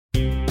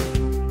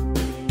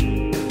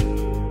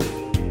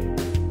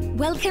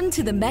Welcome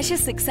to the Measure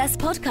Success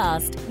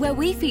podcast, where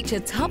we feature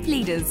top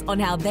leaders on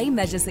how they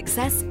measure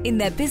success in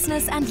their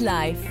business and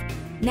life.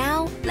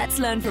 Now, let's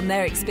learn from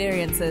their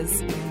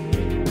experiences.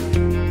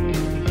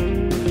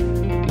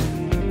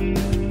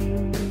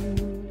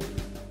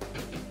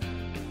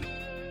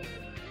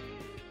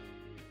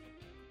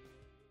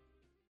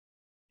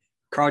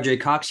 Carl J.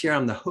 Cox here.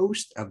 I'm the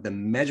host of the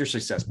Measure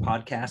Success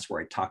podcast,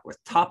 where I talk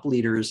with top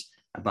leaders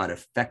about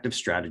effective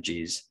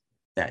strategies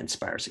that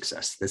inspire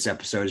success. This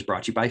episode is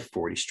brought to you by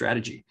 40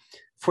 Strategy.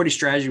 40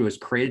 Strategy was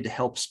created to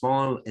help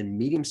small and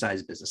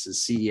medium-sized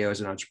businesses, CEOs,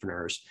 and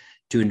entrepreneurs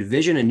to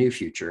envision a new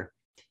future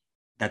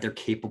that they're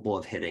capable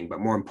of hitting,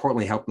 but more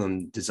importantly, help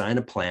them design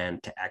a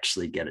plan to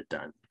actually get it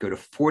done. Go to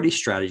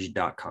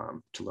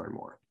 40strategy.com to learn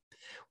more.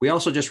 We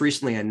also just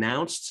recently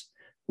announced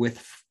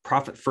with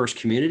Profit First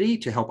Community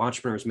to help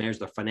entrepreneurs manage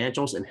their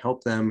financials and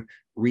help them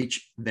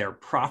reach their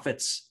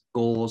profits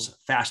goals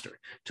faster.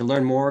 To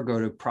learn more, go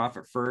to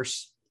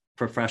profitfirstprofessionals.com.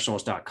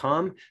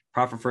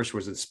 Profit First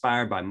was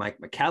inspired by Mike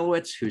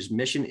Michalowicz, whose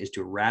mission is to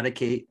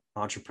eradicate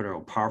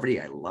entrepreneurial poverty.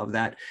 I love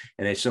that.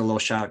 And it's a little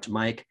shout out to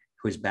Mike,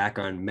 who is back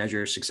on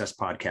Measure Success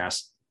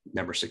Podcast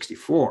number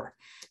 64.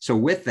 So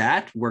with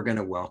that, we're going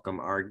to welcome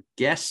our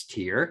guest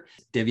here,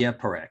 Divya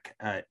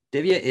Parekh.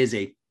 Divya is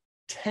a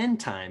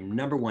 10-time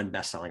 #1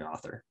 best-selling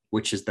author,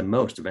 which is the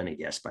most of any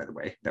guest, by the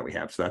way, that we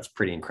have. So that's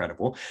pretty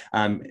incredible.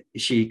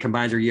 She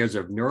combines her years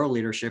of neuro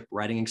leadership,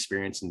 writing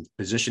experience, and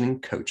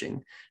positioning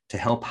coaching to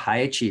help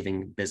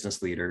high-achieving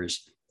business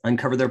leaders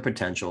uncover their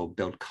potential,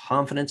 build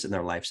confidence in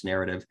their life's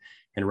narrative,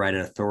 and write an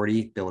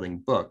authority-building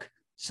book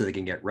so they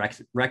can get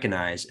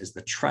recognized as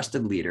the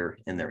trusted leader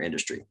in their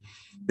industry.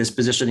 This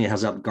positioning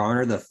has helped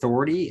garner the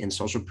authority and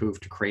social proof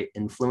to create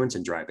influence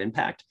and drive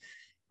impact.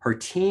 Her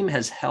team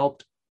has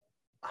helped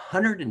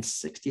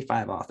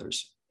 165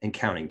 authors and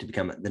counting to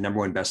become the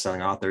 #1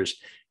 best-selling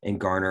authors and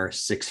garner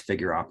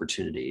six-figure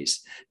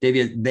opportunities.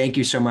 Divya, thank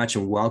you so much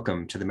and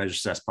welcome to the Measure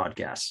Success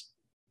podcast.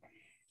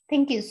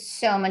 Thank you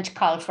so much,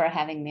 Carl, for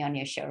having me on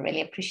your show.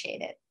 Really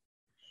appreciate it.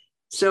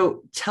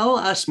 So tell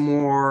us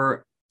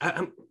more.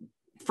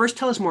 First,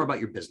 tell us more about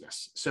your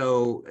business.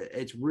 So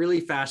it's really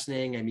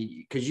fascinating. I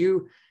mean, because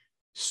you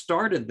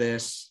started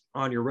this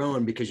on your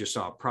own because you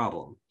saw a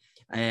problem.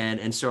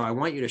 And so I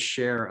want you to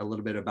share a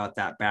little bit about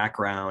that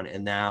background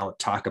and now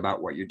talk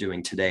about what you're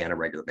doing today on a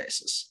regular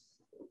basis.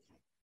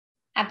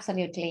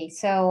 Absolutely.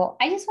 So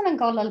I just want to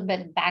go a little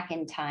bit back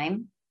in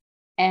time.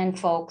 And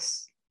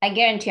folks, I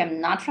guarantee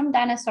I'm not from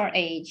dinosaur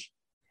age,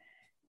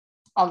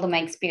 although my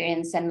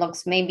experience and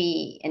looks may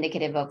be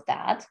indicative of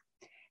that.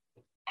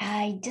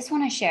 I just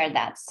want to share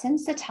that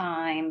since the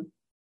time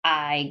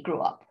I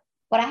grew up,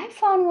 what I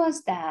found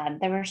was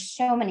that there were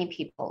so many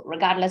people,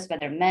 regardless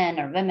whether men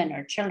or women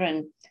or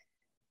children,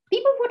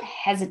 people would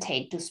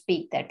hesitate to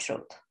speak their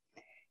truth.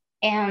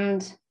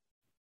 And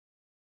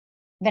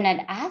when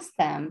I'd ask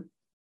them,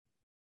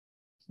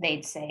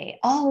 they'd say,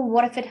 oh,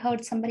 what if it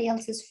hurts somebody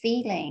else's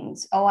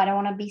feelings? Oh, I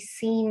don't want to be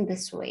seen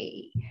this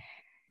way.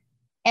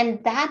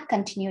 And that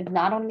continued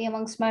not only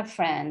amongst my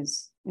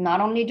friends,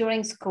 not only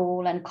during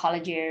school and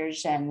college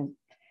years and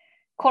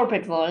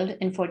corporate world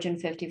in Fortune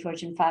 50,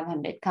 Fortune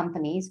 500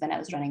 companies when I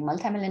was running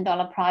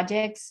multi-million-dollar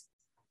projects,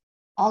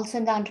 also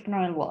in the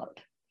entrepreneurial world.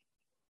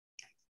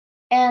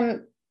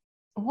 And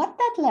what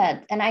that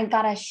led, and I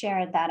gotta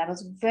share that, I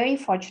was very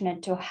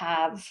fortunate to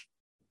have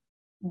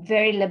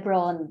very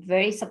liberal and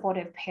very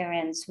supportive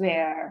parents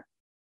where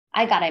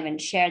I gotta even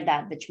share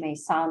that, which may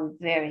sound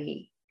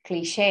very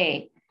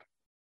cliche.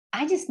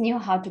 I just knew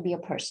how to be a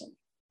person.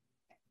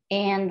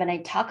 And when I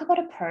talk about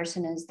a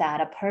person, is that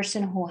a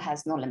person who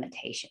has no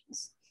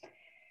limitations.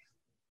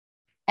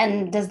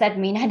 And does that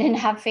mean I didn't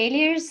have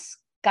failures?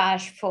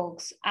 Gosh,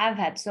 folks, I've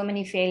had so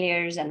many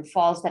failures and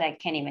falls that I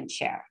can't even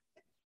share.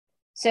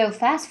 So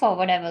fast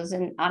forward, I was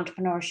in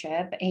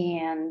entrepreneurship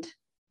and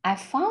I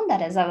found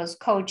that as I was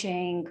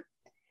coaching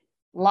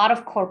a lot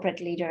of corporate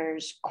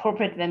leaders,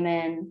 corporate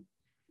women,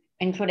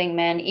 including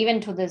men, even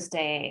to this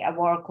day, I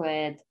work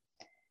with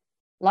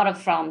a lot of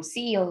from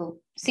CEO,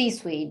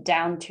 C-suite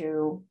down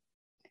to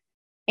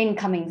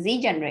incoming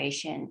Z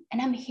generation. And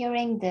I'm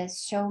hearing this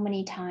so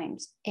many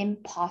times,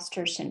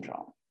 imposter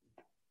syndrome.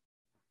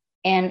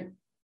 And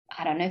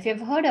I don't know if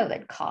you've heard of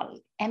it called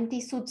empty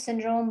suit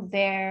syndrome,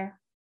 where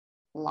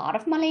a lot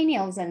of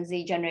millennials and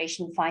Z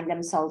generation find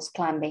themselves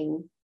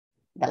climbing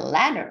the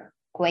ladder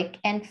quick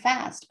and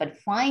fast, but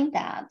find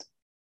that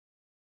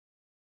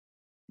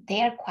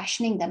they are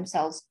questioning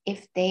themselves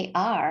if they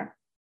are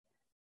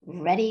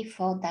ready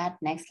for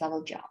that next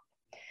level job.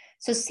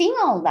 So seeing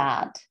all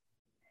that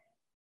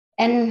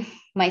and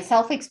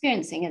myself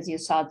experiencing, as you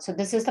saw, so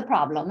this is the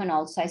problem. And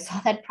also I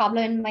saw that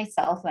problem in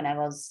myself when I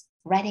was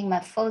writing my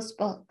first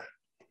book.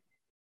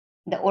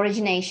 The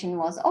origination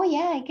was, oh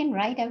yeah, I can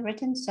write. I've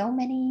written so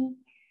many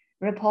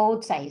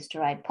reports. I used to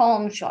write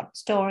poems, short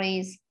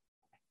stories.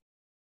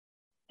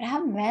 But I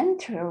went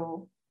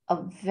through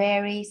a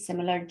very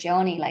similar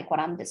journey like what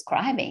I'm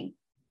describing.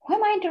 Who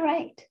am I to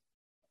write?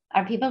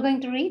 Are people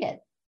going to read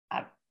it?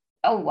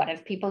 Oh, what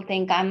if people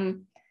think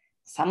I'm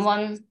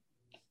someone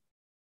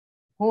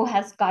who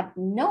has got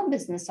no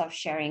business of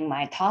sharing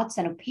my thoughts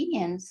and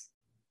opinions.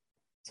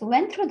 So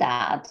went through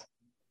that.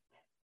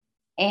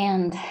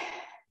 And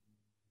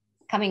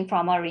coming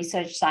from a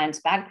research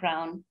science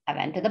background, I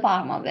went to the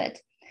bottom of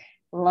it,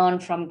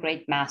 learned from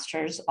great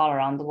masters all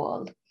around the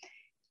world,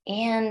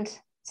 and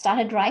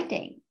started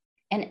writing.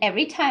 And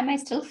every time I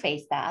still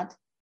face that,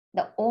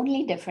 the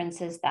only difference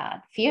is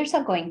that fears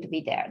are going to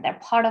be there. They're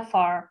part of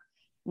our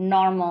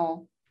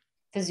normal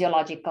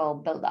physiological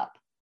buildup.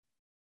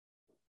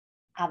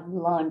 I've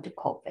learned to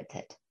cope with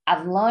it.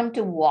 I've learned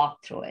to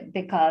walk through it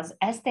because,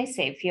 as they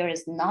say, fear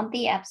is not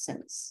the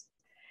absence.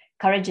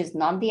 Courage is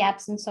not the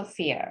absence of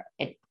fear.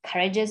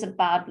 Courage is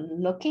about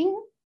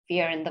looking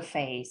fear in the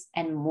face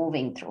and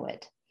moving through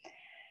it.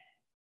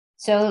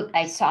 So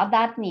I saw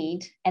that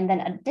need. And then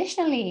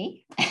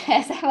additionally,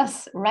 as I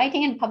was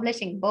writing and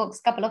publishing books,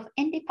 a couple of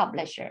indie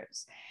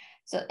publishers.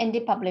 So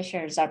indie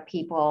publishers are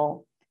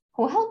people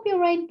who help you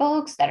write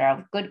books that are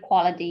of good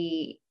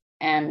quality.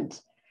 And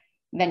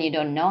when you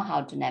don't know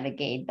how to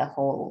navigate the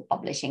whole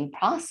publishing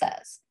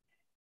process.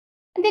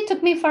 And they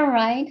took me for a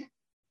ride.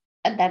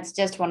 And that's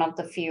just one of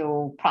the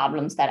few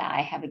problems that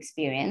I have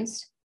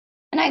experienced.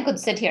 And I could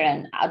sit here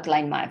and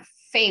outline my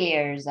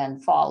failures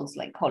and faults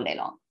like whole day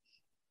long.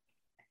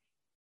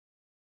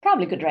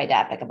 Probably could write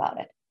an epic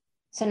about it.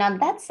 So now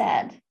that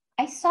said,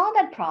 I saw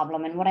that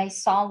problem. And what I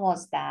saw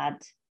was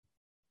that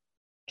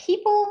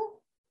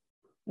people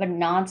were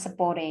not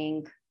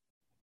supporting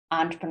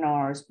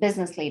entrepreneurs,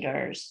 business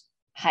leaders,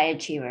 high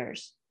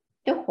achievers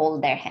to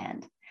hold their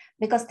hand.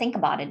 Because think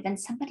about it, when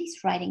somebody's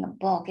writing a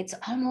book, it's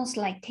almost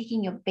like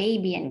taking your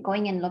baby and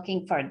going and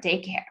looking for a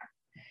daycare.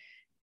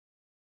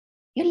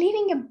 You're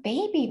leaving your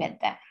baby with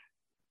them.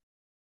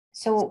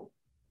 So,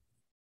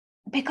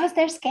 because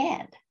they're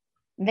scared,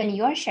 when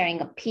you're sharing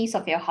a piece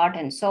of your heart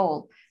and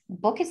soul,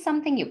 book is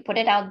something you put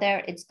it out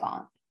there, it's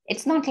gone.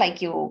 It's not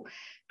like you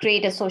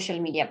create a social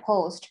media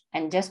post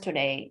and just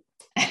today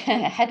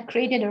had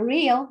created a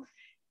reel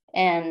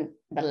and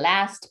the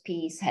last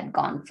piece had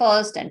gone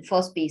first and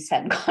first piece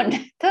had gone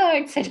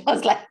third. So it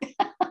was like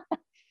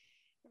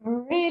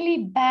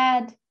really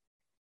bad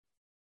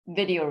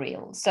video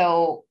reel.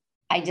 So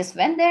I just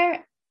went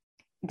there,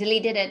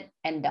 deleted it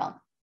and done.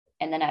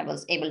 And then I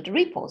was able to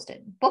repost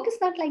it. Book is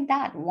not like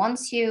that.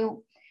 Once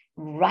you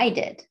write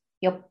it,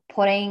 you're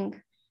putting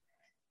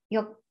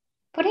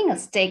a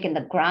stake in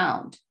the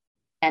ground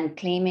and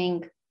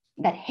claiming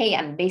that, hey,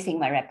 I'm basing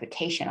my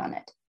reputation on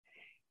it.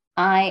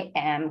 I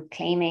am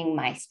claiming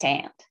my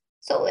stand.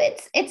 So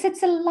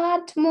it's a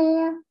lot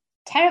more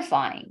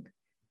terrifying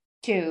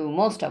to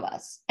most of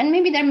us. And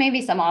maybe there may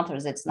be some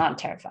authors it's not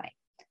terrifying.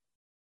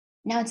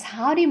 Now it's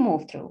how do you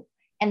move through?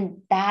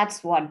 And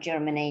that's what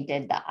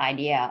germinated the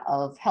idea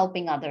of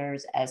helping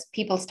others as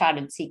people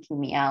started seeking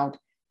me out.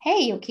 Hey,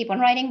 you keep on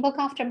writing book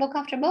after book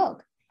after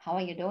book. How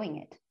are you doing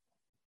it?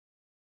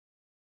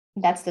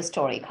 That's the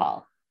story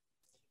call.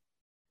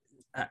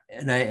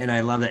 And I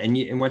love that.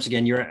 And once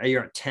again, you're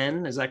at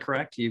 10. Is that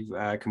correct?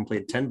 You've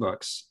completed 10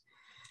 books.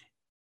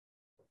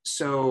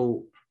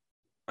 So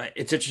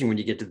it's interesting when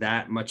you get to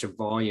that much of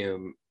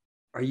volume.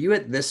 Are you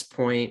at this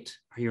point?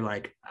 Are you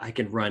like, I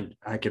could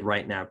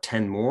write now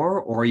 10 more,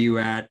 or are you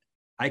at,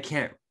 I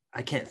can't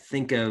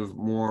think of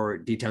more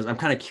details? I'm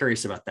kind of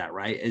curious about that,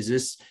 right? Is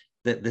this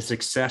the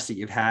success that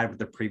you've had with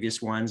the previous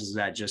ones? Does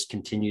that just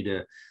continue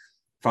to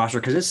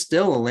foster? Because it's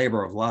still a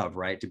labor of love,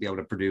 right? To be able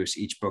to produce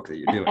each book that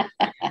you're doing.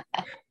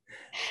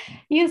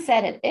 You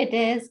said it. It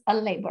is a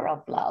labor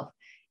of love.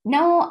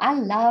 No, I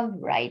love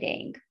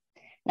writing.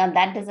 Now,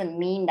 that doesn't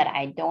mean that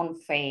I don't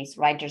face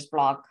writer's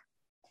block,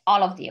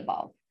 all of the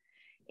above.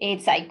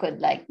 I could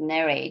like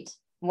narrate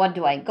what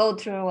do I go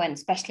through. And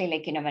especially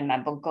like, when my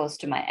book goes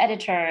to my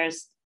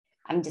editors,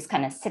 I'm just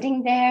kind of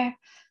sitting there,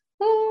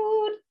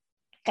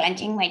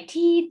 clenching my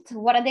teeth.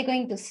 What are they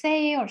going to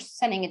say? Or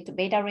sending it to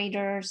beta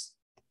readers.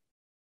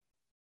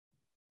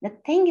 The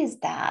thing is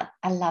that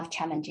I love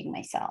challenging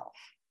myself.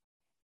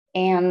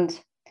 And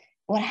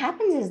what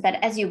happens is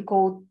that as you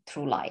go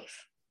through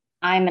life,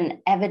 I'm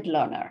an avid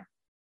learner.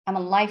 I'm a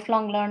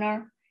lifelong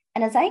learner.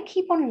 And as I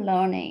keep on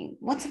learning,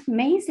 what's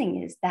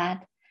amazing is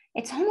that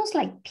it's almost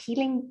like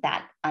peeling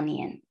that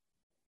onion.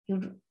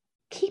 You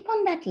keep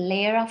on that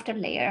layer after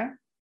layer,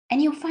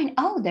 and you find,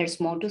 oh, there's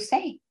more to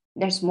say.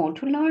 There's more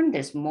to learn.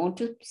 There's more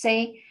to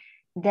say.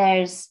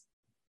 There's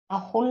a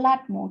whole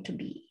lot more to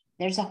be.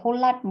 There's a whole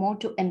lot more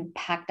to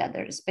impact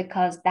others,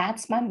 because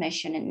that's my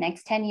mission. In the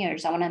next 10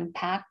 years, I want to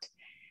impact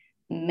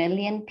 1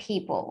 million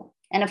people.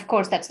 And of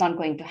course, that's not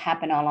going to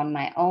happen all on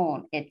my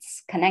own.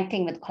 It's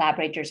connecting with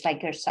collaborators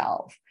like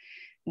yourself,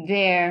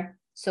 where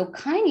so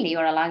kindly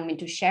you're allowing me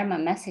to share my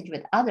message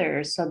with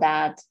others so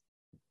that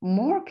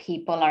more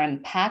people are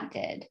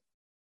impacted.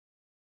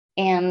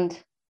 And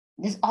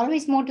there's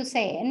always more to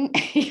say. And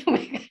you're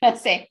going to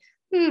say,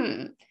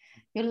 you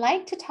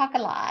like to talk a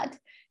lot.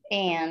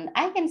 And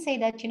I can say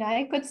that,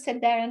 I could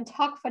sit there and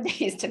talk for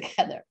days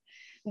together,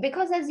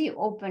 because as you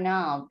open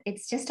up,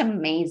 it's just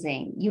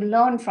amazing. You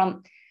learn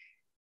from,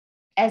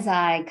 as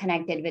I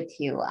connected with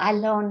you, I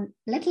learned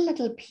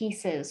little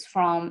pieces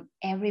from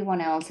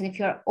everyone else. And if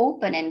you're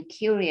open and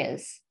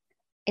curious,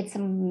 it's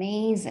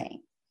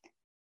amazing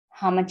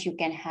how much you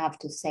can have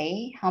to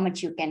say, how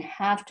much you can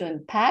have to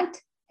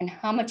impact, and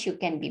how much you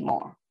can be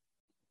more.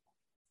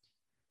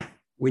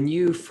 When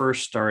you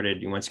first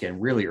started, once again,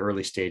 really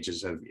early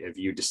stages of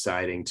you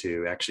deciding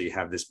to actually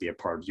have this be a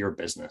part of your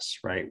business,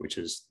 right? Which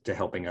is to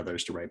helping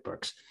others to write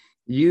books.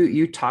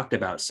 You talked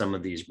about some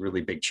of these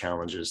really big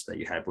challenges that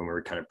you had when we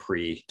were kind of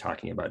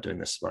talking about doing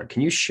this.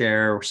 Can you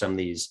share some of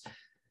these?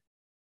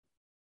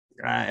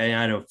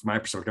 I know from my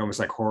perspective, almost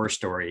like horror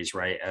stories,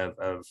 right?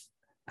 Of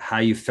how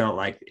you felt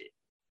like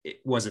it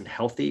wasn't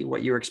healthy,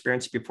 what you were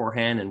experiencing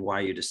beforehand, and why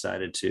you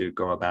decided to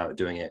go about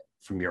doing it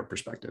from your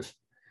perspective.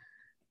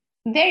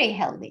 Very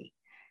healthy.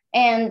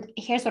 And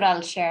here's what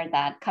I'll share,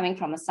 that coming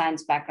from a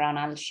science background,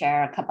 I'll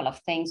share a couple of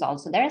things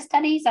also. There are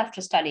studies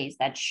after studies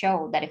that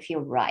show that if you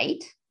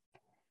write,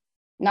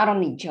 not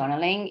only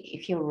journaling,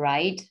 if you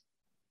write,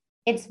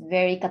 it's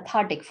very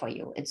cathartic for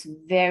you. It's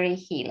very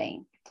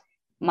healing.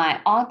 My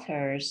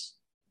authors,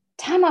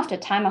 time after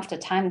time after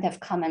time, they've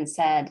come and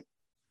said,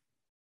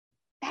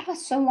 that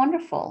was so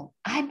wonderful.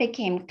 I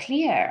became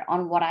clear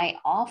on what I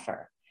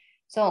offer.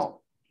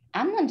 So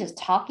I'm not just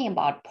talking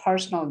about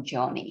personal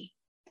journey,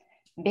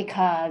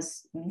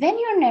 because when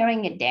you're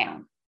narrowing it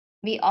down,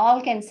 we all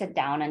can sit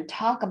down and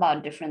talk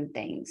about different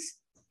things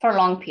for a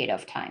long period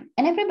of time.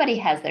 And everybody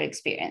has their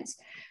experience.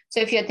 So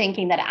if you're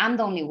thinking that I'm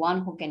the only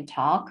one who can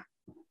talk,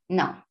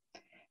 no,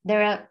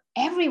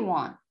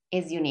 everyone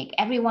is unique.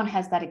 Everyone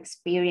has that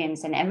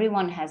experience and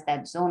everyone has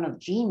that zone of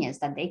genius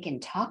that they can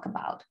talk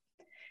about.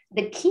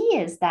 The key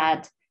is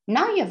that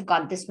now you've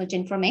got this much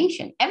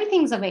information.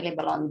 Everything's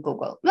available on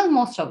Google. Well,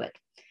 most of it.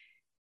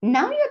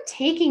 Now you're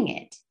taking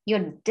it,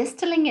 you're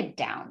distilling it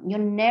down, you're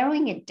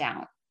narrowing it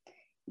down.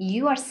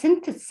 You are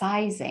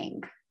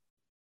synthesizing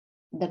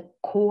the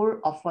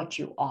core of what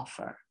you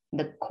offer,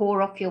 the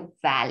core of your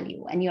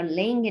value, and you're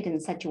laying it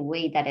in such a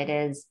way that it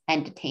is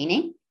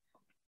entertaining,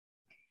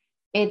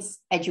 it's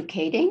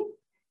educating,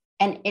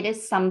 and it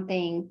is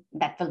something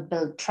that will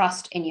build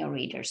trust in your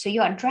readers. So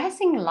you're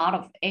addressing a lot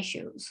of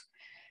issues.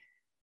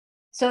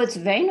 So it's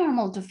very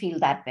normal to feel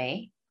that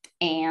way.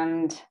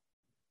 And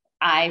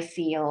I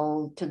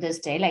feel to this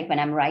day, like when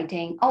I'm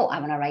writing, oh, I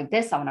want to write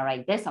this, I want to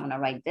write this, I want to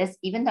write this,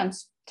 even though I'm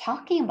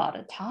talking about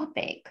a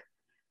topic,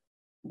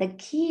 the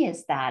key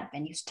is that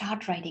when you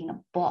start writing a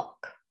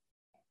book,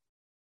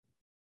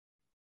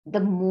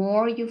 the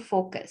more you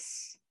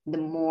focus, the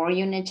more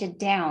you niche it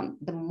down,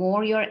 the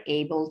more you're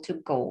able to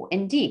go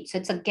in deep. So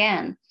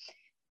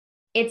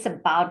it's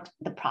about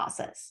the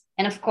process.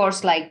 And of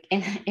course, like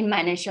in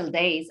my initial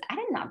days, I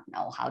did not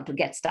know how to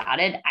get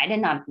started. I did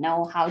not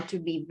know how to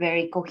be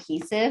very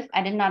cohesive.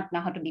 I did not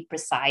know how to be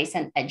precise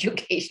and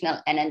educational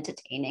and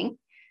entertaining.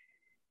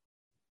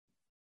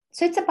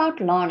 So it's about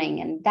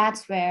learning. And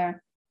that's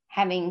where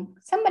having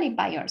somebody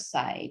by your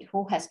side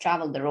who has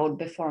traveled the road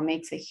before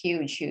makes a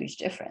huge, huge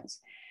difference.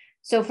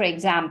 So for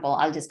example,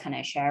 I'll just kind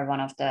of share one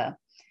of the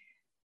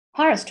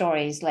horror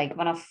stories. Like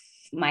one of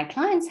my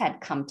clients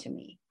had come to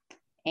me,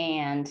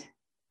 and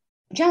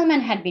the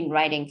gentleman had been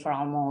writing for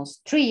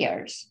almost 3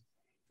 years.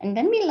 And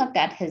then we looked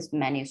at his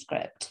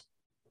manuscript.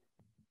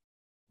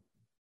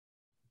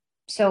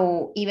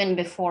 So even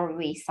before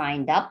we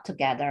signed up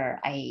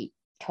together, I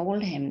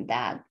told him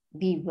that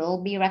we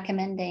will be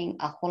recommending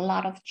a whole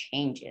lot of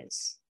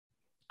changes.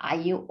 Are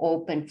you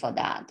open for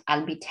that?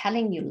 I'll be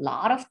telling you a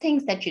lot of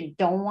things that you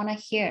don't want to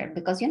hear,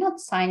 because you're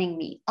not signing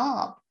me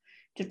up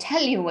to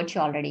tell you what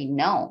you already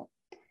know.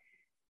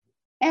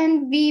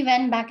 And we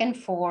went back and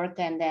forth,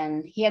 and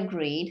then he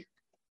agreed,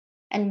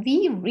 and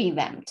we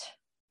revamped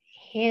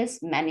his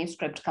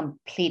manuscript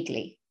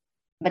completely.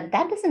 But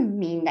that doesn't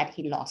mean that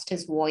he lost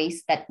his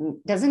voice. That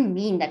doesn't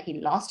mean that he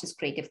lost his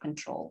creative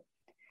control.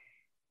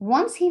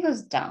 Once he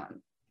was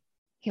done,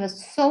 he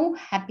was so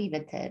happy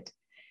with it.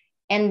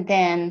 And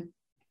then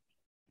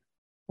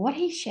what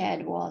he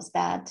shared was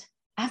that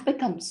I've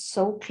become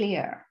so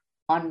clear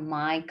on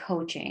my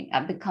coaching.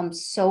 I've become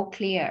so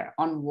clear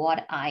on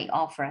what I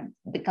offer.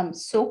 I've become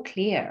so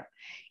clear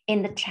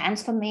in the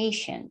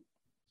transformation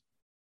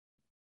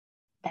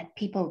that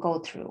people go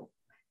through,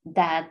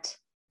 that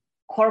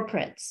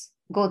corporates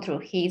go through.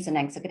 He's an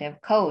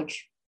executive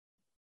coach,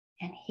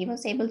 and he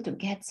was able to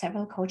get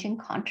several coaching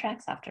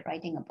contracts after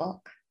writing a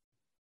book.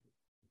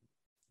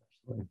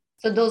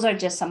 So those are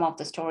just some of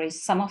the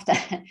stories. Some of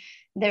the,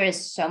 there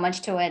is so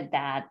much to it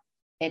that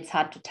it's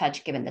hard to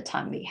touch given the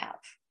time we have.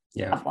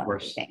 Yeah, of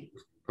course.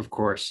 Of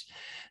course.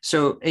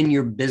 So in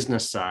your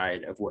business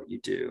side of what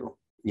you do,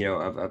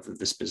 of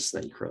this business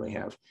that you currently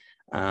have,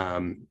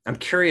 I'm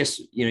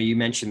curious, you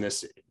mentioned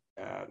this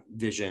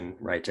vision,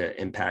 right, to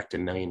impact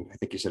 1 million, I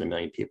think you said 1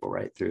 million people,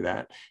 right, through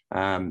that.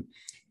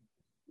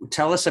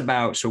 Tell us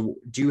about, so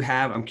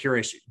I'm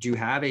curious, do you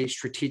have a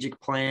strategic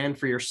plan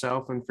for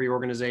yourself and for your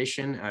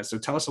organization? So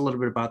tell us a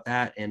little bit about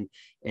that, and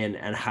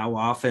how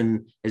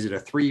often, is it a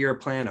 3-year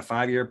plan, a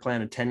 5-year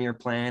plan, a 10-year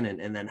plan?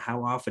 And then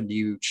how often do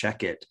you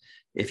check it,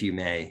 if you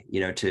may,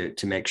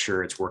 to make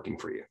sure it's working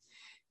for you?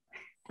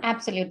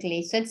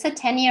 Absolutely. So it's a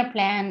 10-year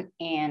plan,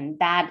 and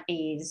that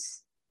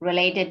is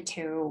related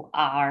to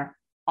our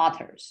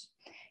authors.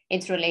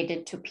 It's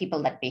related to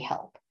people that we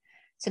help.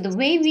 So the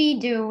way we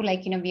do,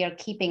 we are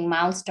keeping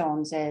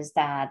milestones is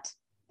that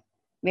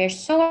we're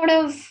sort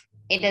of,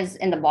 it is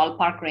in the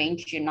ballpark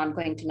range. You're not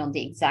going to know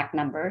the exact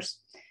numbers.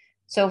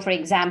 So for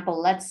example,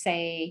 let's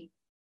say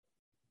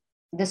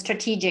the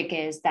strategic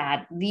is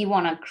that we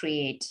want to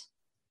create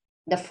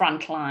the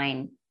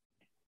frontline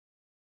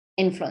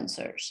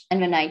influencers.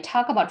 And when I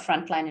talk about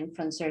frontline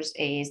influencers,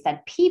 is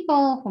that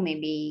people who may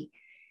be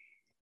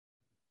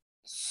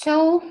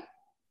so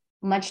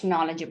much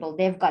knowledgeable,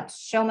 they've got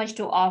so much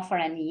to offer,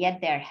 and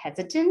yet they're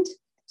hesitant.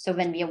 So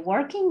when we are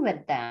working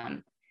with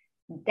them,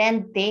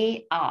 then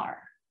they are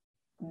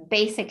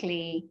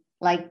basically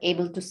like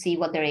able to see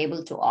what they're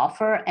able to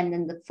offer. And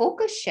then the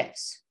focus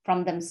shifts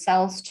from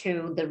themselves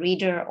to the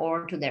reader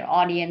or to their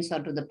audience or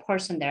to the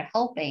person they're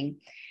helping.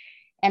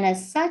 And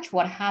as such,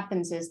 what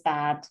happens is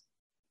that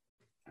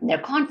they're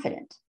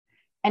confident,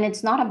 and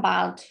it's not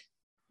about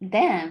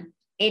them.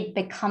 It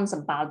becomes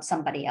about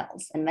somebody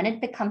else. And when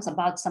it becomes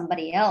about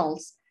somebody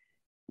else,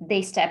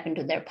 they step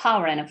into their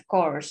power. And of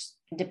course,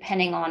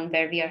 depending on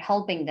where we are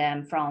helping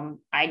them, from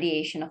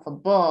ideation of a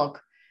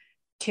book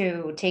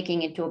to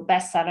taking it to a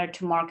bestseller,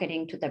 to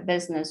marketing to their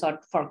business, or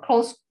for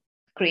close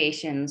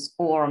creations,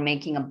 or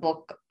making a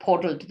book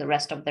portal to the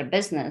rest of their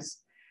business,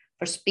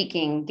 for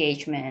speaking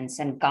engagements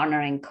and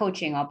garnering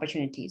coaching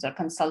opportunities or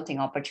consulting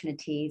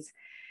opportunities,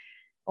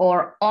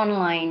 or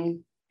online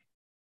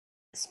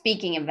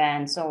speaking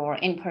events or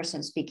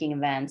in-person speaking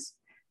events.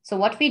 So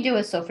what we do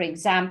is, so for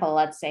example,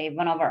 let's say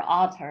one of our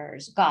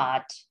authors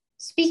got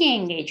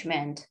speaking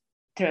engagement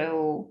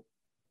through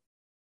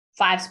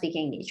 5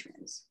 speaking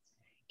engagements.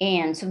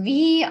 And so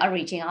we are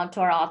reaching out to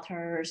our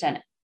authors and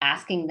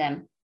asking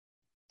them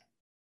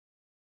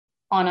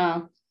on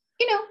a,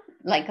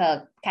 like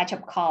a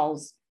catch-up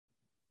calls,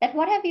 that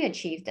what have you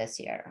achieved this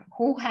year?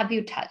 Who have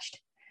you touched?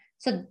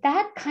 So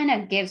that kind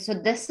of gives, so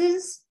this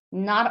is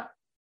not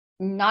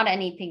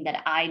anything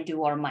that I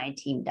do or my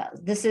team does.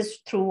 This is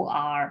through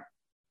our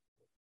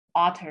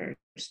authors.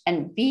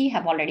 And we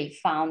have already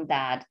found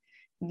that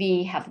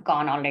we have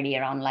gone already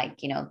around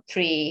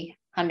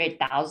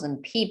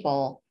 300,000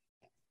 people.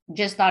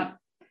 It's not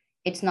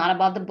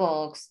about the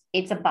books.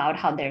 It's about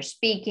how they're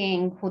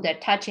speaking, who they're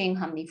touching,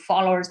 how many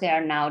followers they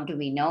are now. Do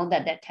we know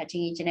that they're touching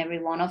each and every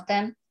one of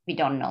them? We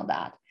don't know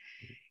that.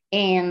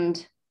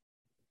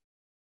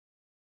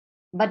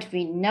 But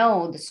we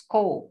know the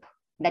scope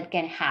that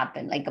can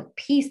happen, like a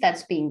piece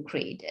that's being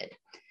created.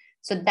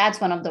 So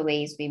that's one of the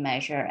ways we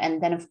measure. And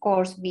then of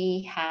course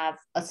we have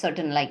a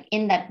certain,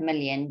 in that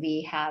million,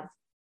 we have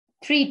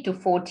 3 to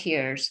 4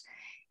 tiers.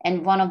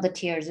 And one of the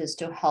tiers is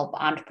to help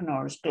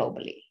entrepreneurs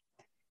globally.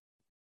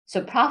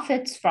 So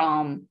profits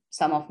from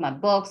some of my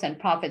books and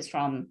profits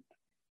from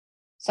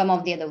some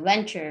of the other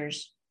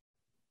ventures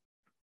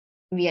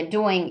we are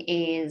doing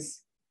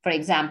is, for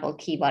example,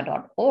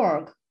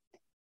 Kiva.org,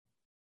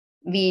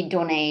 we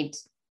donate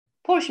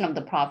portion of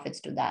the profits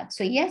to that.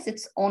 So yes,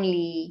 it's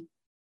only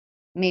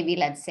maybe,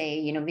 let's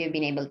say, we've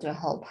been able to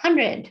help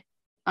 100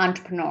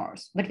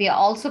 entrepreneurs, but we are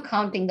also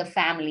counting the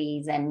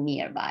families and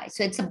nearby.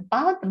 So it's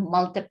about the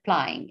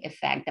multiplying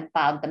effect,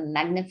 about the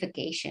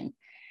magnification,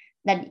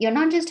 that you're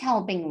not just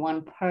helping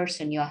one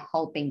person, you're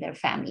helping their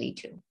family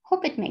too.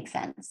 Hope it makes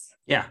sense.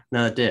 Yeah,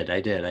 no, it did. I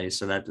did.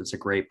 So that's a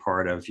great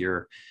part of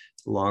your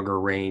longer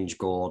range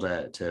goal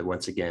to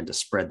once again, to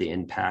spread the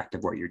impact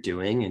of what you're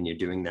doing. And you're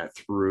doing that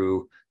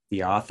through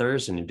the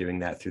authors, and you're doing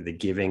that through the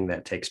giving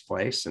that takes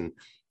place. And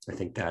I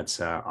think that's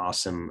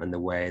awesome in the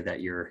way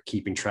that you're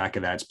keeping track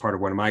of that. It's part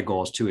of one of my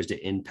goals too, is to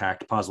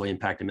positively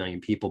impact 1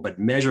 million people, but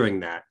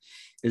measuring that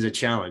is a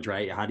challenge,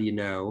 right? How do you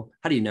know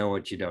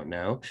what you don't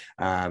know?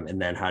 And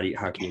then how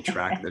can you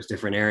track those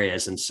different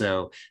areas? And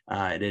so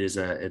I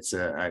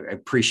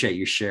appreciate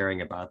you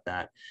sharing about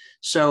that.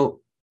 So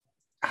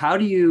how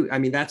do you,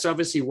 that's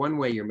obviously one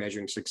way you're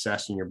measuring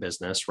success in your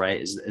business, right?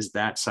 Is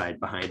that side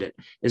behind it.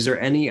 Is there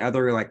any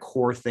other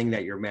core thing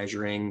that you're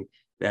measuring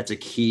that's a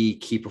key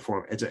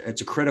performance?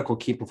 It's a critical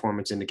key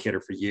performance indicator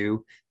for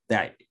you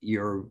that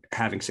you're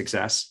having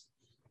success?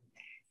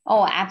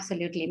 Oh,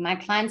 absolutely. My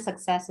client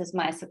success is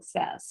my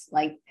success.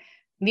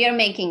 We are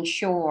making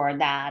sure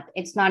that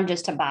it's not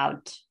just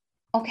about,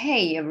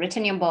 okay, you've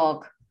written your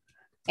book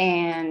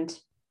and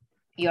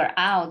you're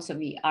out. So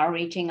we are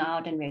reaching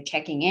out and we're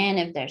checking in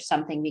if there's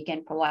something we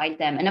can provide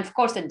them. And of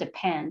course, it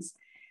depends,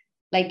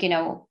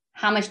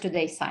 how much do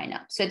they sign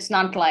up? So it's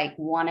not like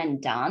one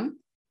and done.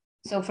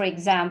 So for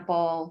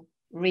example,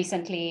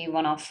 recently,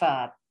 one of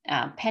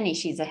Penny,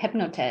 she's a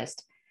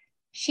hypnotist.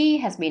 She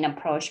has been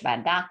approached by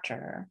a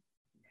doctor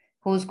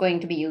who's going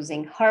to be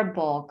using her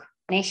book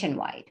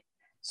nationwide.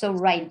 So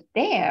right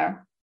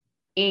there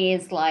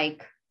is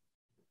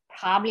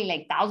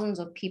probably thousands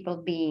of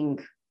people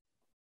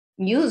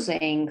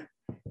using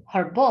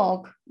her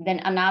book. Then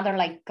another,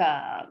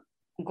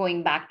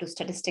 going back to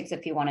statistics,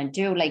 if you want to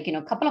do,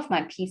 a couple of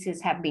my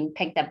pieces have been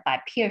picked up by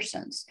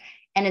Pearson's,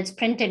 and it's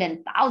printed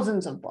in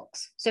thousands of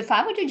books. So if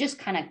I were to just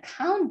kind of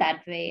count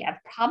that way,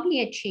 I've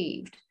probably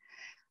achieved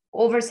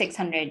over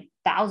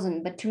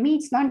 600,000. But to me,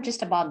 it's not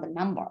just about the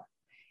number.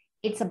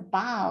 It's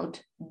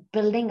about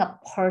building a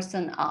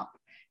person up.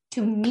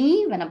 To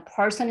me, when a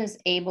person is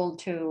able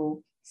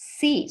to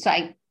see, so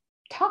I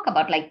talk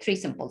about like 3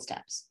 simple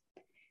steps.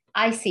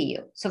 I see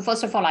you. So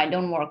first of all, I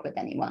don't work with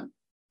anyone,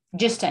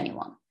 just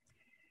anyone.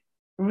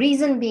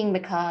 Reason being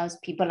because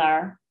people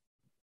are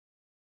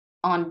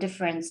on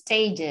different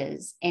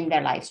stages in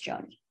their life's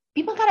journey.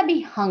 People got to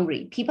be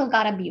hungry. People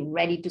got to be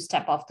ready to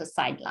step off the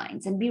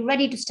sidelines and be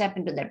ready to step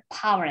into their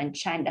power and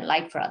shine their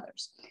light for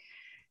others.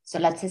 So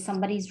let's say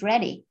somebody's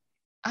ready.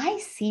 I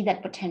see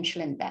that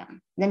potential in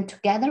them. Then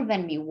together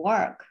when we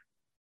work,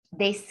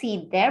 they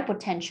see their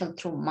potential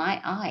through my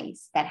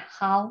eyes, that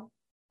how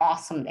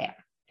awesome they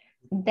are.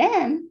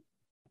 Then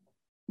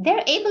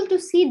they're able to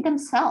see it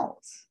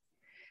themselves.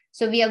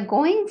 So we are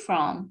going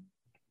from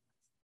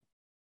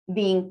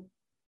being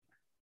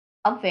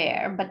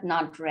aware but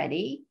not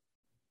ready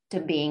to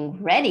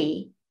being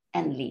ready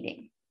and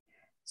leading.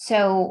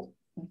 So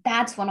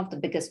that's one of the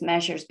biggest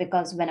measures,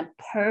 because when a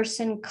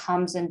person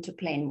comes into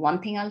play, and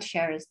one thing I'll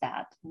share is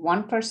that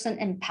one person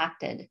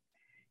impacted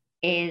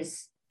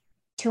is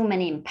too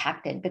many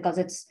impacted,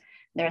 because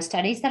there are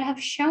studies that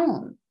have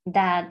shown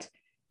that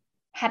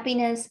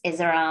happiness is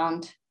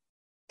around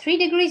 3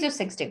 degrees or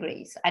 6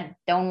 degrees. I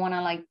don't want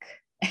to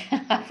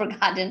I've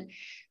forgotten,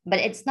 but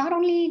it's not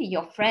only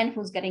your friend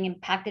who's getting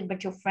impacted,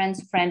 but your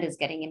friend's friend is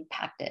getting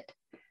impacted.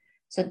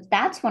 So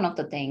that's one of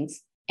the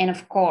things. And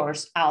of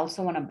course, I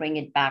also want to bring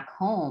it back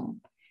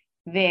home,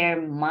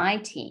 where my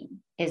team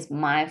is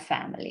my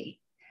family,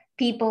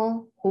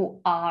 people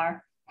who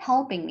are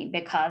helping me,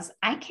 because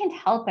I can't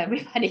help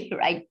everybody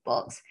write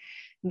books.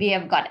 We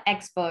have got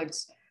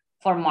experts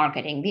for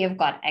marketing. We have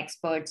got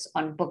experts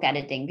on book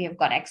editing. We have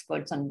got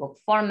experts on book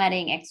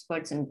formatting,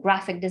 experts in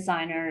graphic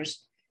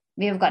designers.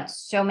 We have got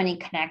so many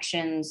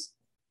connections,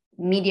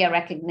 media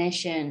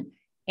recognition,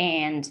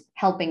 and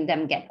helping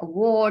them get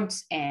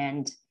awards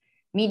and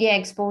media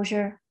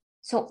exposure.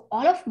 So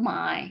all of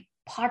my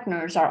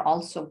partners are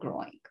also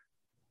growing.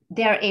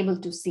 They're able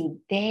to see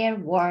their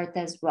worth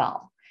as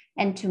well.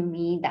 And to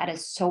me, that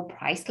is so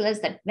priceless,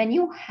 that when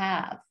you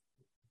have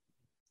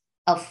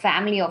a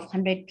family of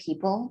 100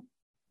 people,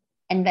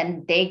 and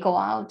when they go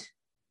out,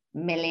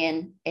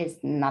 million is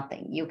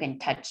nothing. You can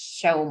touch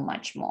so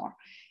much more.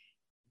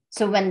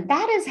 So when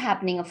that is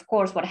happening, of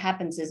course, what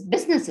happens is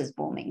business is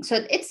booming.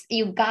 So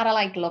you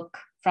gotta look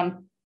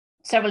from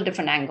several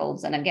different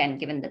angles. And again,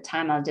 given the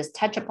time, I'll just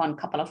touch upon a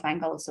couple of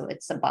angles. So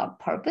it's about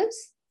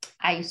purpose.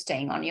 Are you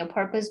staying on your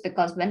purpose?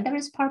 Because when there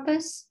is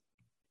purpose,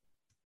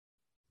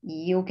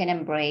 you can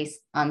embrace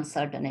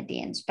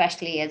uncertainty. And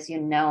especially as you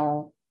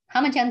know,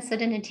 how much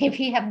uncertainty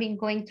we have been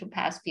going through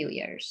past few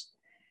years.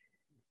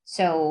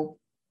 So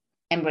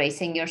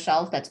embracing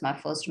yourself, that's my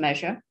first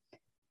measure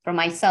for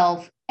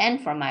myself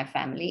and for my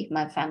family.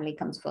 My family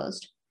comes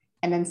first.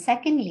 And then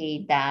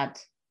secondly,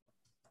 that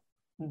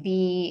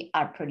we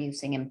are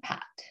producing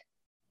impact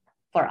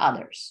for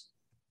others,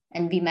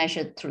 and be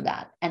measured through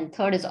that. And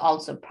third is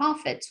also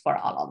profits for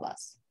all of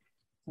us,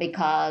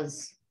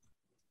 because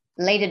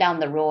later down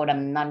the road,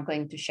 I'm not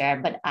going to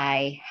share, but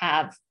I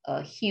have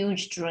a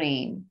huge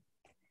dream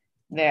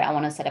where I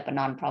want to set up a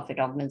nonprofit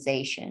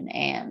organization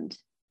and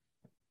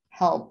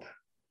help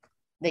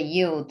the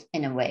youth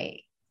in a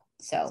way.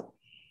 So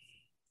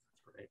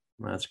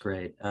that's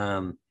great.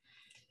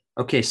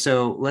 Okay,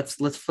 so let's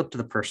flip to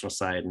the personal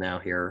side now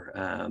here,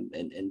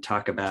 and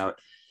talk about,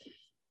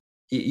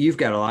 you've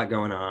got a lot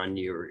going on.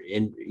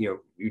 You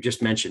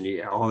just mentioned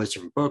all these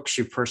different books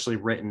you've personally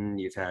written.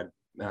 You've had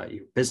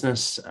your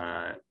business,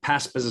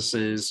 past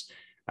businesses,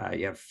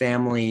 you have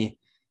family.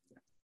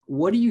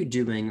 What are you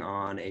doing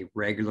on a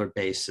regular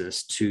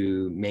basis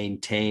to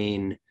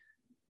maintain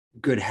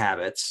good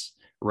habits,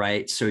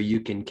 right? So you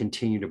can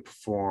continue to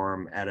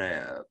perform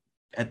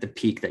at the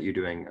peak that you're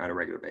doing on a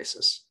regular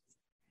basis?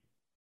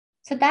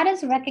 So that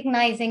is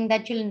recognizing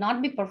that you'll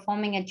not be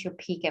performing at your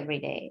peak every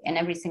day and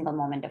every single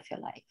moment of your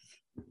life.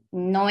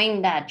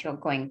 Knowing that you're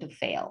going to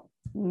fail,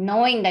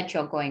 knowing that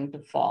you're going to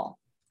fall.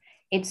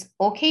 It's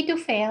okay to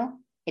fail.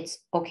 It's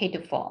okay to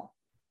fall.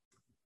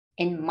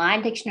 In my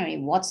dictionary,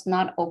 what's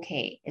not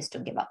okay is to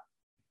give up.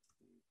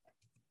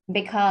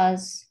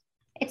 Because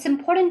it's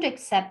important to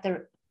accept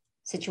the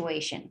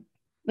situation.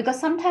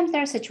 Because sometimes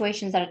there are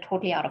situations that are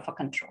totally out of our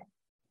control.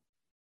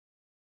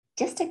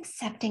 Just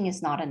accepting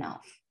is not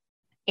enough.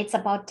 It's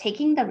about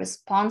taking the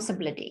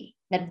responsibility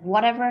that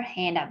whatever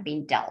hand I've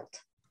been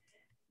dealt,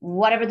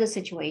 whatever the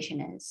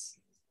situation is,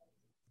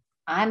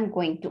 I'm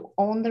going to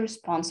own the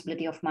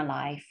responsibility of my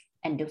life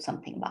and do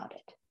something about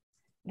it.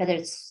 Whether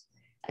it's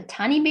a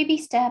tiny baby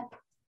step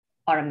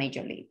or a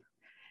major leap.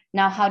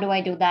 Now, how do I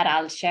do that?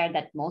 I'll share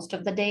that most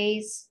of the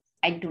days,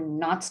 I do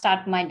not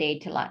start my day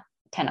till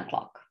 10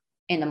 o'clock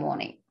in the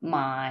morning.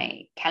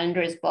 My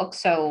calendar is booked.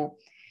 So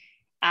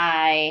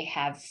I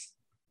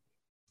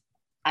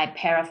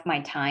pair off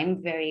my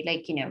time very,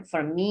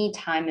 for me,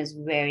 time is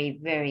very,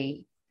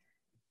 very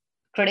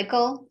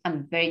critical.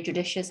 I'm very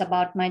judicious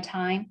about my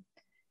time.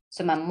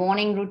 So my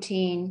morning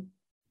routine,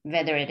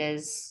 whether it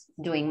is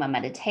doing my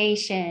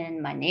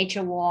meditation, my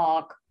nature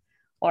walk,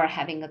 or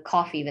having a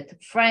coffee with a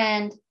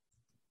friend,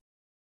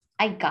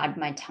 I guard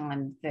my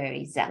time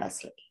very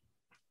zealously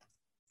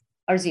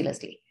or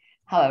zealously,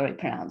 however you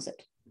pronounce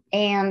it.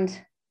 And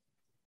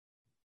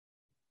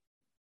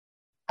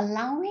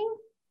allowing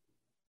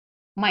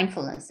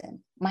mindfulness in.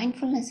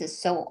 Mindfulness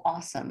is so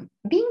awesome.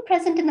 Being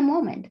present in the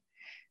moment.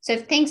 So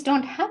if things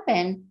don't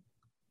happen,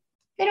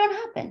 they don't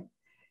happen.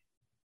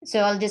 So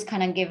I'll just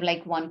kind of give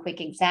like one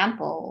quick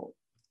example.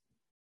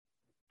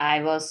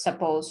 I was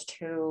supposed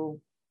to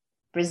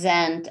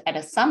present at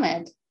a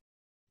summit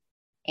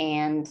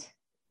and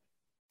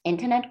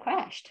internet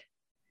crashed.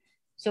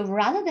 So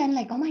rather than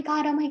like, oh my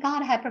God,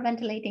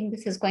 hyperventilating,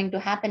 this is going to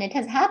happen. It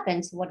has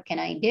happened. So what can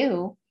I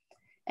do?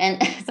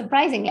 And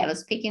surprisingly, I was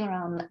speaking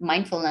around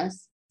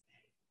mindfulness.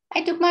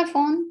 I took my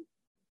phone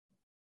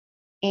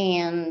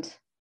and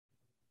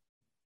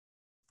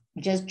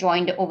just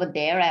joined over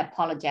there. I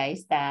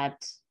apologize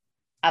that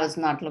I was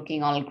not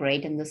looking all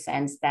great in the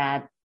sense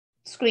that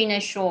screen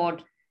is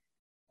short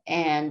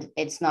and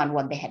it's not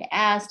what they had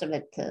asked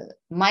with the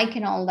mic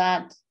and all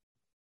that.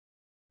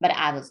 But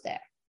I was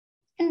there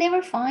and they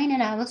were fine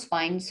and I was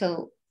fine.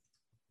 So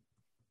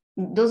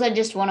those are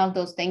just one of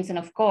those things. And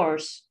of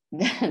course,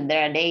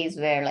 there are days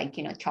where like,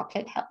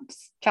 chocolate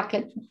helps.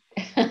 Chocolate.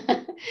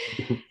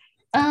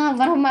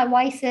 One of my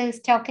vices,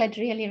 chocolate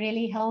really,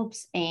 really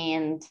helps.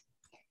 And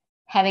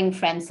having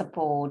friend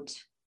support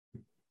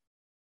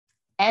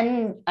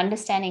and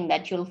understanding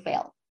that you'll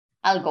fail.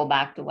 I'll go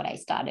back to what I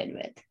started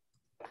with.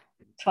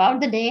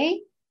 Throughout the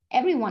day,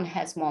 everyone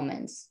has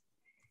moments.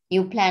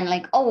 You plan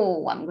like,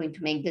 oh, I'm going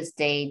to make this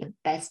day the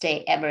best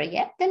day ever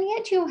yet. Then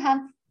yet you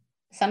have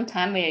some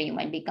time where you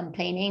might be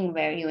complaining,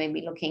 where you may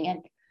be looking at,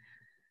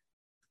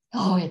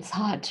 oh, it's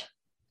hot.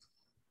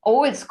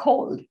 Oh, it's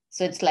cold.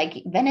 So it's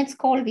like when it's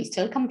cold, we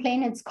still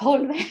complain it's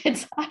cold. When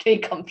it's hot, we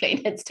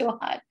complain it's too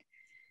hot.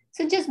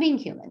 So just being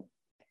human.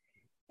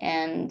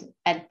 And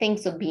I think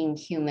so being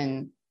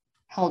human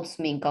helps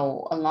me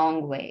go a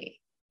long way.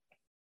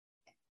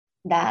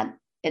 That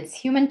it's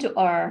human to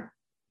err,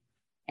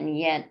 and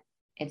yet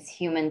it's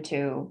human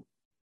to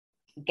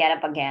get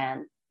up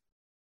again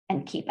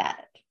and keep at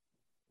it.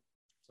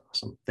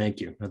 Awesome. Thank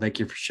you. Well, thank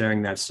you for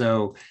sharing that.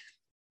 So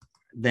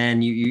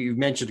then you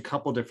mentioned a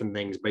couple different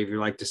things, but if you'd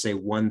like to say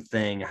one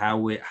thing, how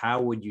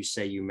would you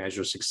say you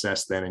measure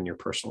success then in your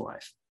personal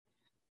life?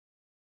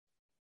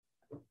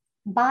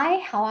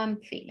 By how I'm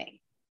feeling.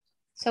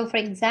 So for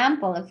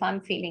example, if I'm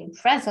feeling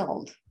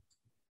frazzled,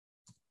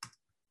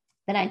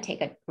 then I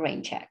take a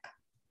rain check.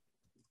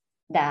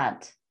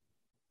 That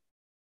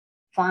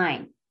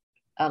fine,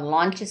 a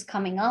launch is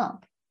coming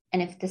up.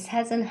 And if this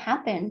hasn't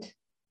happened,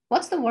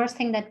 what's the worst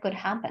thing that could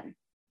happen?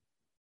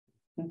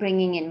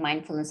 Bringing in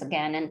mindfulness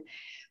again, and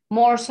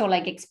more so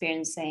like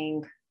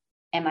experiencing,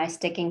 am I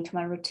sticking to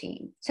my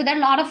routine? So there are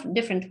a lot of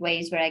different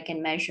ways where I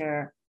can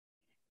measure,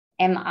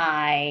 am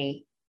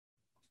I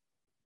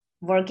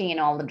working in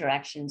all the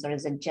directions, or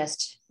is it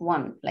just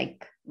one,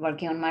 like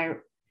working on my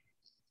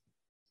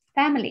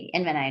family?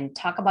 And when I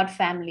talk about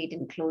family, it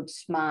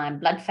includes my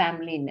blood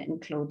family, and it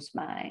includes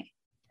my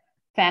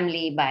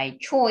family by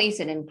choice,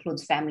 it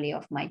includes family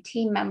of my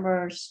team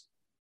members.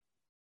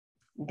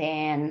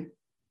 Then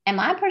am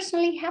I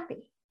personally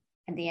happy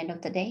at the end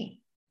of the day?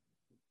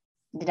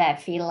 Did I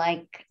feel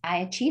like I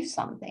achieved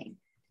something?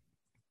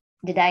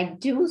 Did I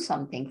do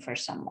something for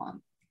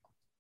someone?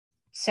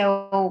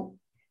 So,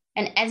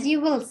 and as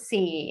you will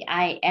see,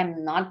 I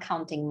am not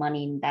counting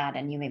money in that,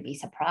 and you may be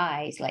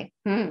surprised, like,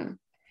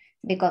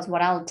 because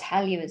what I'll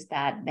tell you is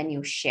that when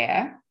you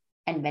share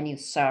and when you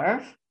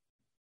serve,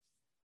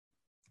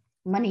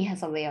 money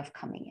has a way of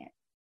coming in.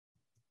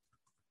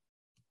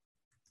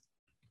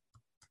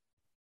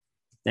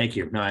 Thank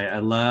you. No, I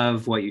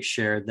love what you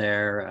shared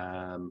there.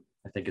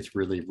 I think it's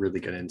really, really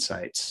good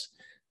insights.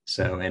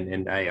 So,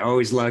 and I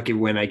always like it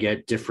when I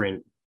get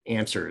different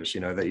answers,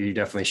 that you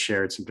definitely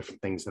shared some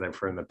different things that I've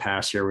heard in the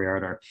past. Here we are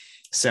at our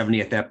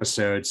 70th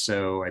episode.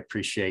 So I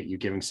appreciate you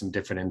giving some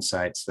different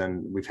insights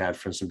than we've had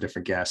from some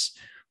different guests.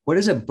 What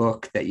is a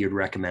book that you'd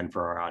recommend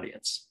for our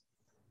audience?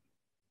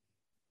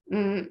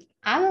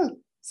 I will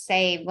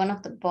say one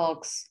of the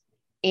books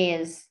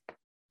is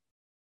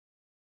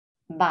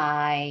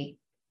by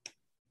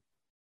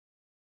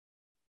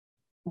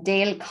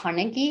Dale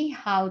Carnegie,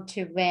 How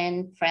to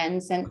Win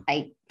Friends and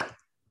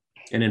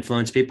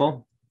Influence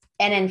People.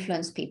 And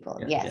influence people,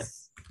 yeah,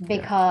 yes. Yeah.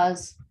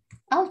 Because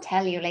I'll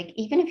tell you, like,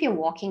 even if you're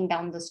walking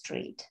down the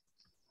street,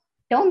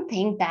 don't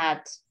think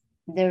that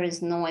there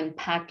is no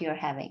impact you're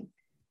having.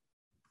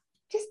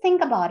 Just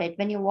think about it.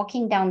 When you're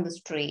walking down the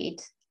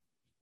street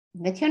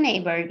with your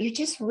neighbor, you're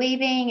just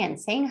waving and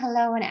saying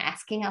hello and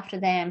asking after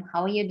them,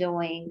 how are you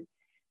doing?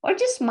 Or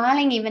just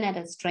smiling even at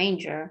a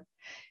stranger.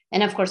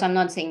 And of course, I'm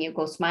not saying you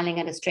go smiling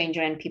at a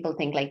stranger and people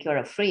think like you're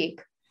a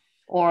freak,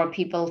 or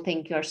people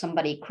think you're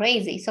somebody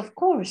crazy. So of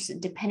course,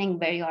 depending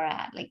where you're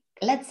at, like,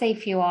 let's say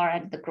if you are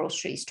at the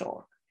grocery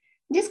store,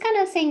 just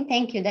kind of saying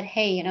thank you that,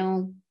 hey,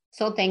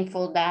 so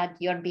thankful that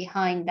you're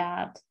behind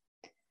that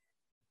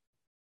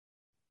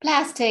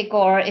plastic,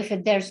 or if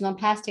there's no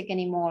plastic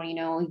anymore,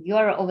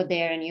 you're over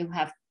there and you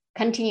have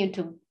continued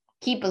to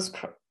keep us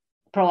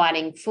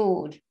providing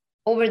food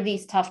over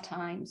these tough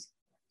times.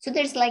 So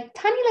there's like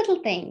tiny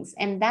little things.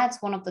 And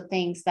that's one of the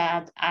things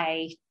that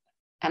I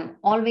am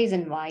always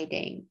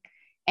inviting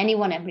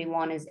anyone,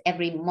 everyone, is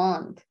every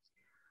month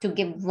to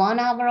give 1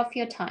 hour of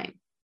your time.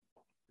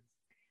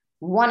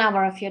 1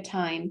 hour of your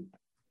time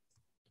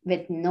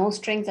with no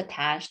strings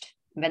attached,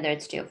 whether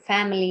it's to your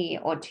family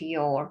or to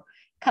your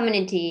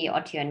community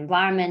or to your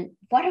environment,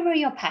 whatever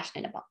you're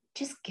passionate about,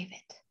 just give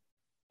it.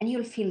 And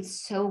you'll feel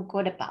so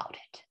good about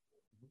it.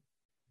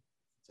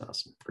 That's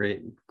awesome.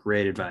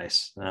 Great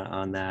advice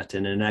on that,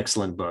 and an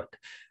excellent book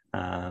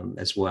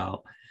as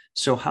well.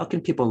 So how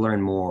can people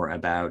learn more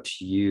about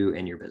you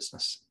and your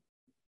business?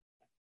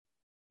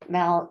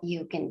 Well,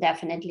 you can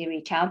definitely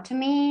reach out to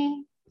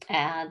me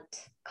at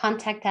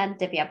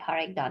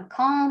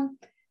contact@divyaparekh.com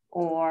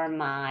or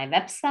my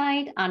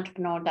website,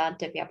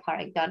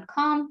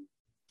 entrepreneur.divyaparekh.com.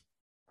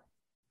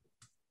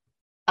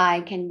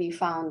 I can be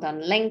found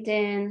on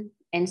LinkedIn,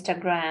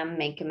 Instagram,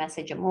 Make Your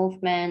Message a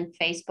Movement,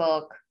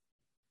 Facebook,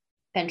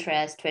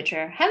 Pinterest,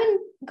 Twitter.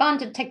 Haven't gone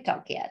to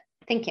TikTok yet,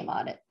 thinking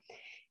about it.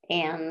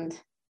 And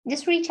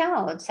just reach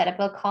out, set up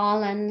a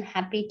call, and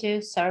happy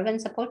to serve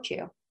and support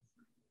you.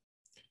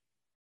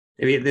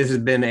 This has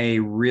been a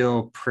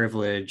real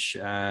privilege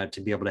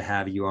to be able to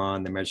have you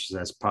on the Measure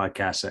Success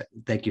podcast.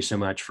 Thank you so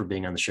much for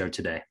being on the show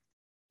today.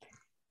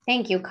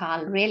 Thank you,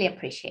 Carl. Really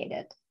appreciate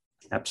it.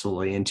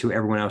 Absolutely. And to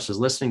everyone else who's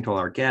listening, to all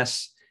our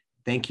guests,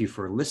 thank you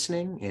for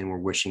listening. And we're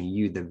wishing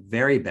you the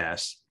very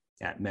best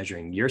at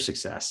measuring your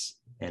success,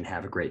 and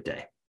have a great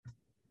day.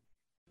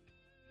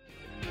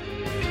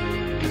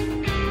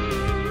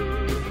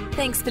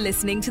 Thanks for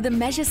listening to the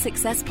Measure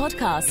Success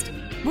podcast.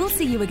 We'll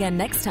see you again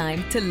next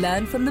time to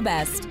learn from the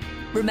best.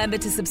 Remember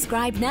to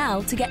subscribe now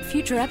to get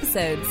future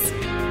episodes.